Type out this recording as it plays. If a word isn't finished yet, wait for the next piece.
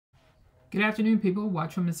Good afternoon, people.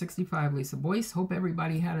 Watchwoman 65, Lisa Boyce. Hope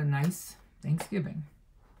everybody had a nice Thanksgiving.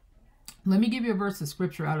 Let me give you a verse of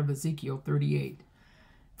scripture out of Ezekiel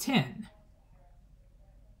 38:10.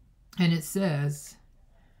 And it says,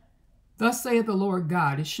 "Thus saith the Lord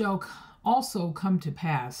God, it shall also come to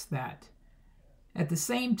pass that at the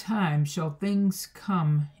same time shall things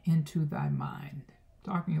come into thy mind."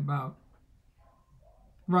 Talking about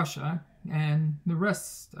Russia and the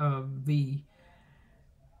rest of the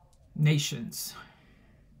nations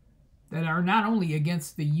that are not only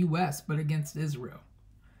against the U.S. but against Israel.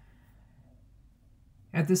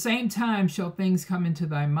 "At the same time shall things come into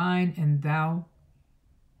thy mind, and thou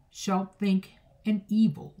shalt think an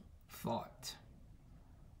evil thought."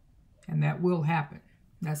 And that will happen.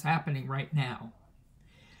 That's happening right now.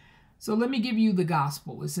 So let me give you the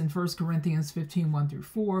gospel. It's in 1 Corinthians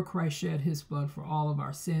 15:1-4. Christ shed his blood for all of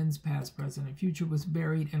our sins, past, present, and future, was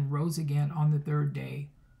buried, and rose again on the third day,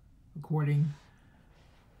 according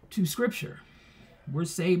to Scripture. We're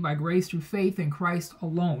saved by grace through faith in Christ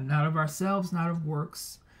alone, not of ourselves, not of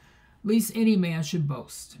works, lest any man should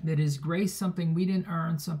boast. That is grace, something we didn't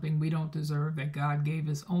earn, something we don't deserve, that God gave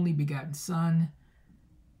his only begotten Son.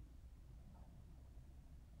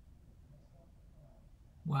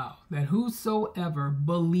 Wow. "That whosoever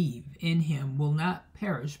believe in him will not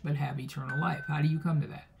perish but have eternal life." How do you come to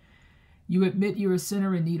that? You admit you're a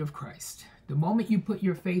sinner in need of Christ. The moment you put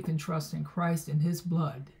your faith and trust in Christ and his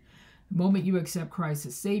blood, the moment you accept Christ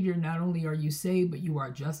as Savior, not only are you saved, but you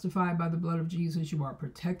are justified by the blood of Jesus. You are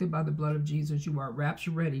protected by the blood of Jesus. You are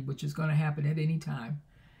rapture ready, which is going to happen at any time.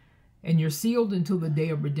 And you're sealed until the day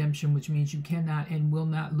of redemption, which means you cannot and will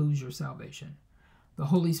not lose your salvation. The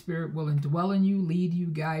Holy Spirit will indwell in you, lead you,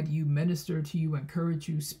 guide you, minister to you, encourage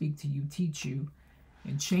you, speak to you, teach you,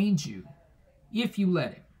 and change you if you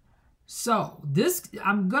let him. So this,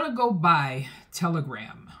 I'm going to go by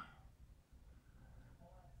Telegram.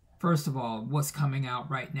 First of all, what's coming out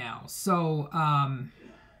right now. So,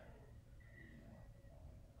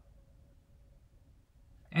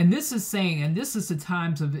 and this is saying, and this is the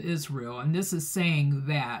Times of Israel, and this is saying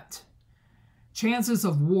that chances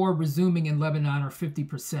of war resuming in Lebanon are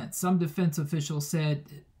 50%. Some defense officials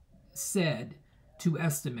said to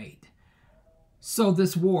estimate. So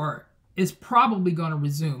this war is probably going to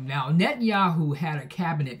resume. Now, Netanyahu had a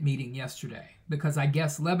cabinet meeting yesterday because I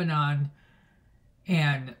guess Lebanon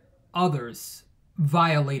and others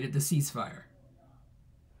violated the ceasefire.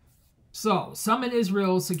 So some in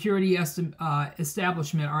Israel's security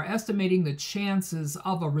establishment are estimating the chances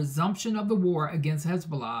of a resumption of the war against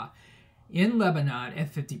Hezbollah in Lebanon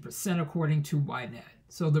at 50%, according to Ynet.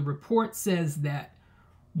 So the report says that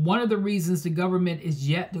one of the reasons the government is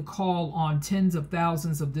yet to call on tens of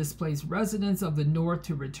thousands of displaced residents of the north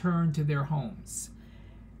to return to their homes.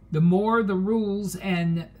 The more the rules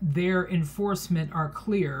and their enforcement are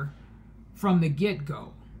clear from the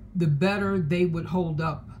get-go, the better they would hold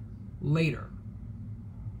up later.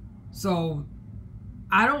 So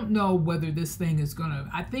I don't know whether this thing is going to,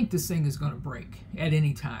 I think this thing is going to break at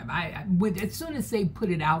any time. As soon as they put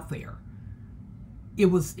it out there, it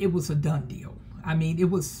was a done deal. I mean, it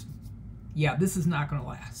was, yeah, this is not going to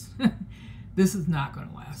last. This is not going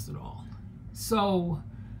to last at all. So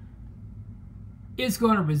it's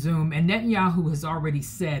going to resume, and Netanyahu has already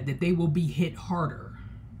said that they will be hit harder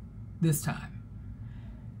this time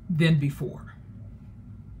than before.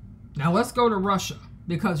 Now let's go to Russia,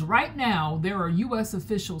 because right now there are U.S.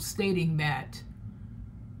 officials stating that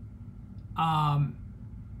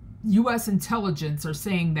U.S. intelligence are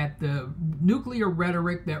saying that the nuclear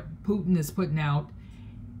rhetoric that Putin is putting out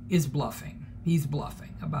is bluffing. He's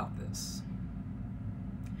bluffing about this.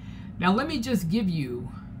 Now let me just give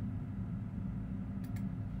you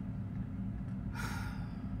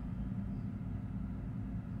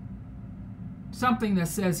something that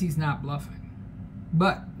says he's not bluffing.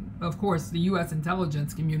 But, of course, the U.S.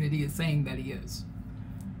 intelligence community is saying that he is.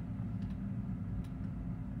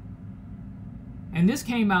 And this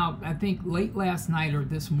came out, I think, late last night or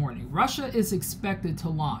this morning. Russia is expected to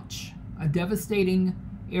launch a devastating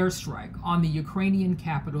airstrike on the Ukrainian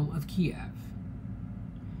capital of Kiev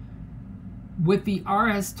with the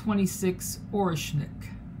RS-26 Oreshnik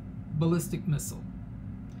ballistic missile.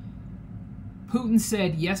 Putin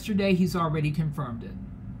said yesterday he's already confirmed it.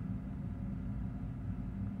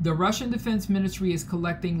 The Russian Defense Ministry is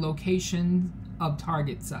collecting location of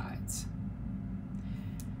target sites.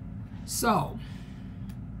 So,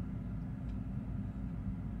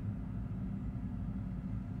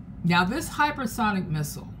 now this hypersonic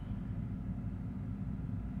missile,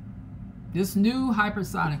 this new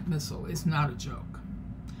hypersonic missile is not a joke.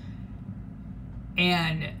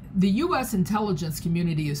 And the U.S. intelligence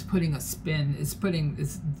community is putting a spin, is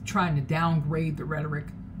trying to downgrade the rhetoric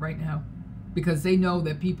right now, because they know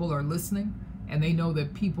that people are listening and they know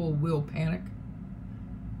that people will panic.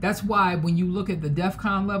 That's why when you look at the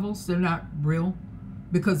DEFCON levels, they're not real,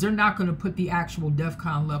 because they're not going to put the actual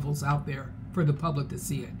DEFCON levels out there for the public to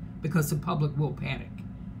see it, because the public will panic.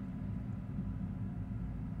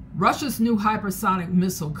 Russia's new hypersonic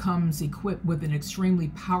missile comes equipped with an extremely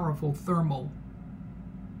powerful thermal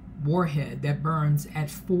warhead that burns at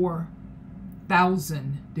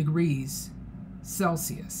 4,000 degrees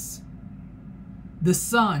Celsius. The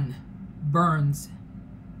sun burns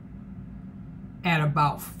at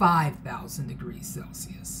about 5,000 degrees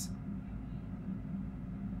Celsius.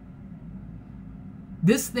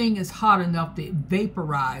 This thing is hot enough to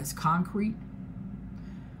vaporize concrete,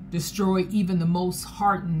 destroy even the most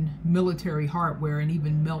hardened military hardware, and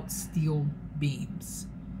even melt steel beams.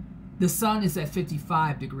 The sun is at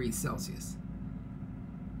 55 degrees Celsius.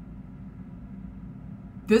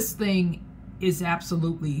 This thing is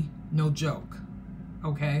absolutely no joke,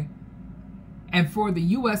 okay? And for the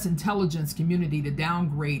U.S. intelligence community to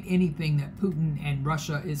downgrade anything that Putin and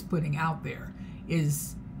Russia is putting out there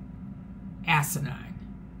is asinine.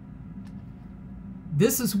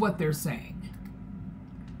 This is what they're saying.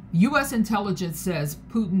 U.S. intelligence says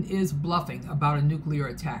Putin is bluffing about a nuclear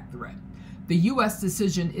attack threat. The U.S.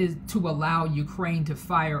 decision is to allow Ukraine to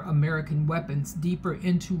fire American weapons deeper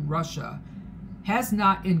into Russia has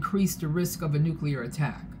not increased the risk of a nuclear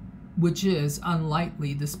attack, which is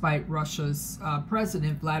unlikely despite Russia's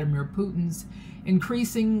President Vladimir Putin's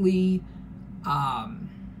increasingly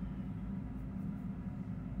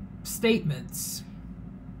statements.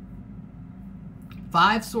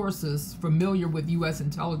 5 sources familiar with U.S.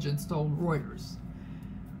 intelligence told Reuters.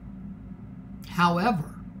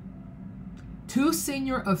 However, 2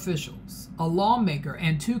 senior officials, a lawmaker,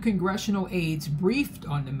 and 2 congressional aides briefed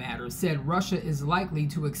on the matter said Russia is likely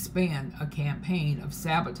to expand a campaign of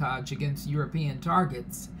sabotage against European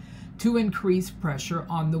targets to increase pressure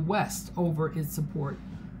on the West over its support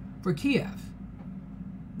for Kiev.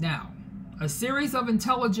 Now, a series of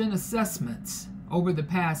intelligence assessments over the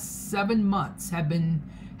past 7 months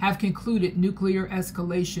have concluded nuclear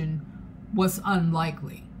escalation was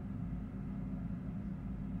unlikely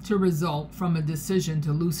to result from a decision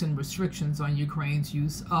to loosen restrictions on Ukraine's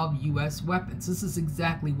use of U.S. weapons. This is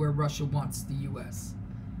exactly where Russia wants the U.S.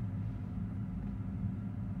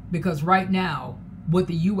 Because right now, what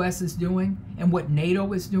the U.S. is doing and what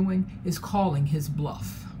NATO is doing is calling his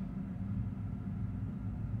bluff.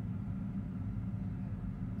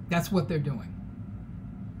 That's what they're doing.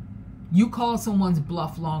 You call someone's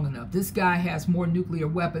bluff long enough. This guy has more nuclear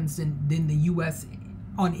weapons than the U.S.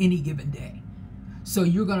 on any given day. So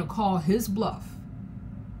you're going to call his bluff,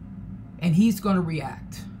 and he's going to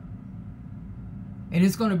react. And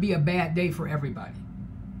it's going to be a bad day for everybody.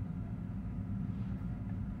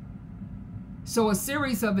 So a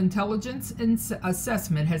series of intelligence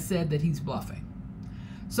assessment has said that he's bluffing.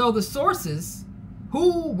 So the sources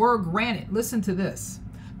who were granted, listen to this,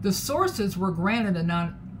 the sources were granted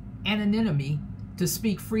anonymity to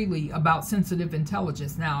speak freely about sensitive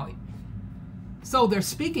intelligence. Now, so they're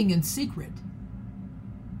speaking in secret.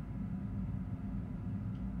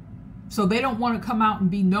 So they don't want to come out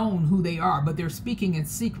and be known who they are, but they're speaking in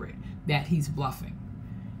secret that he's bluffing.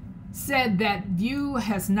 Said that view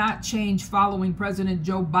has not changed following President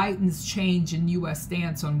Joe Biden's change in U.S.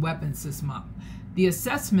 stance on weapons this month. The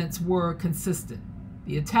assessments were consistent.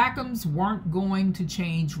 The attackums weren't going to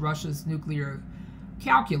change Russia's nuclear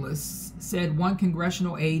calculus, said one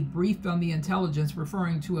congressional aide briefed on the intelligence,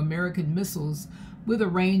 referring to American missiles with a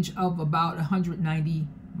range of about 190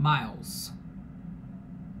 miles.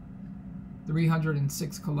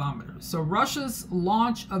 306 kilometers. So Russia's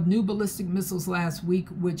launch of new ballistic missiles last week,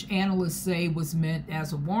 which analysts say was meant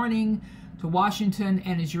as a warning to Washington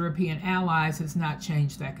and its European allies, has not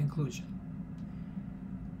changed that conclusion.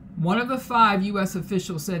 One of the 5 U.S.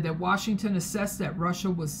 officials said that Washington assessed that Russia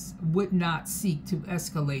would not seek to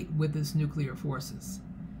escalate with its nuclear forces.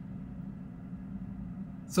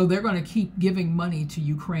 So they're going to keep giving money to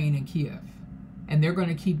Ukraine and Kiev. And they're going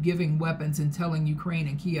to keep giving weapons and telling Ukraine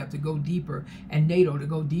and Kiev to go deeper, and NATO to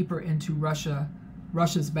go deeper into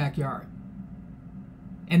Russia's backyard.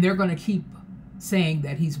 And they're going to keep saying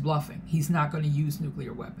that he's bluffing. He's not going to use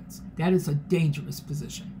nuclear weapons. That is a dangerous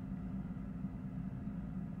position.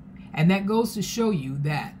 And that goes to show you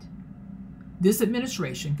that this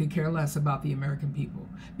administration could care less about the American people,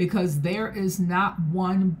 because there is not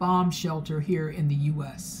one bomb shelter here in the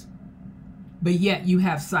U.S. But yet you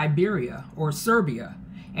have Siberia or Serbia,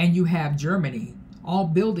 and you have Germany all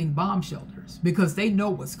building bomb shelters. wars because they know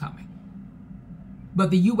what's coming. But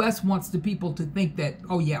the U.S. wants the people to think that,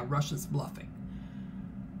 oh yeah, Russia's bluffing.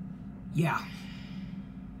 Yeah.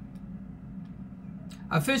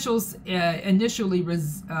 Officials initially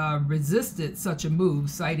resisted such a move,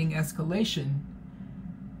 citing escalation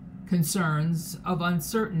concerns of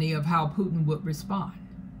uncertainty of how Putin would respond.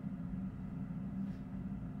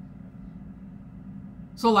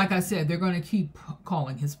 So like I said, they're going to keep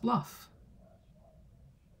calling his bluff.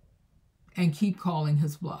 And keep calling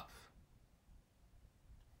his bluff.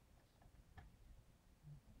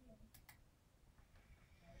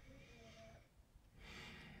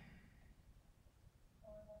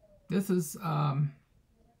 This is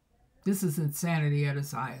insanity at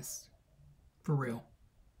its highest, for real.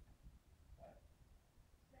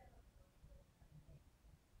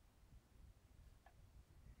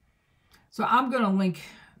 So I'm going to link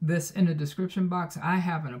this in the description box. I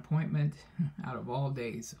have an appointment out of all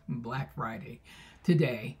days, Black Friday,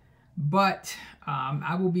 today. But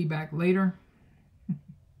I will be back later.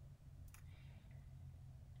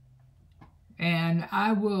 And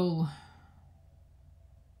I will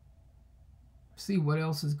see what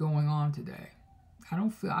else is going on today.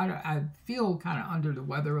 I feel kind of under the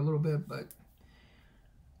weather a little bit, but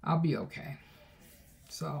I'll be okay.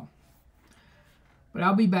 So, but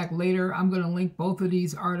I'll be back later. I'm going to link both of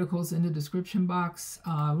these articles in the description box.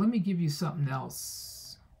 Let me give you something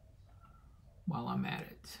else while I'm at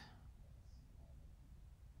it.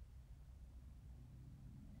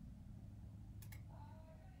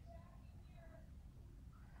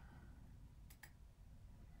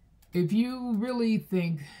 If you really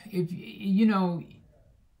think, you know,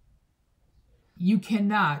 you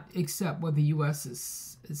cannot accept what the U.S.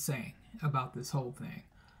 is saying about this whole thing.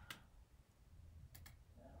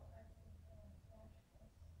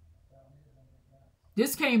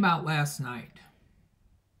 This came out last night.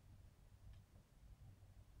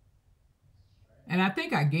 And I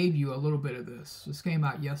think I gave you a little bit of this. This came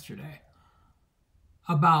out yesterday.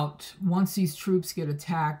 About once these troops get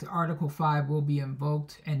attacked, Article 5 will be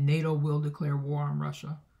invoked and NATO will declare war on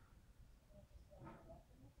Russia.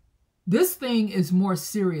 This thing is more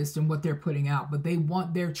serious than what they're putting out, but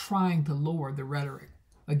they're trying to lower the rhetoric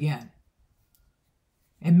again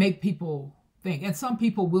and make people think. And some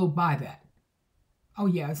people will buy that. Oh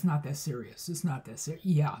yeah, it's not that serious. It's not that serious.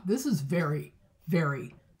 Yeah, this is very,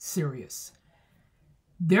 very serious.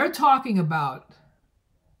 They're talking about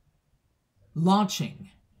launching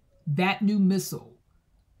that new missile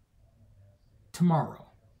tomorrow.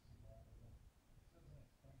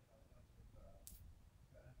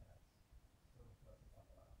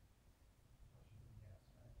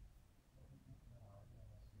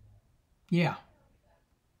 Yeah.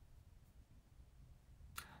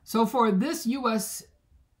 So for this U.S.,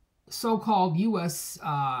 so-called U.S.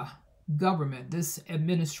 government, this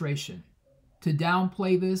administration, to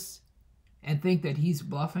downplay this and think that he's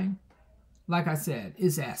bluffing, like I said,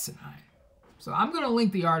 is asinine. So I'm going to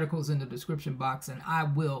link the articles in the description box, and I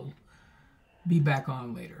will be back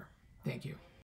on later. Thank you.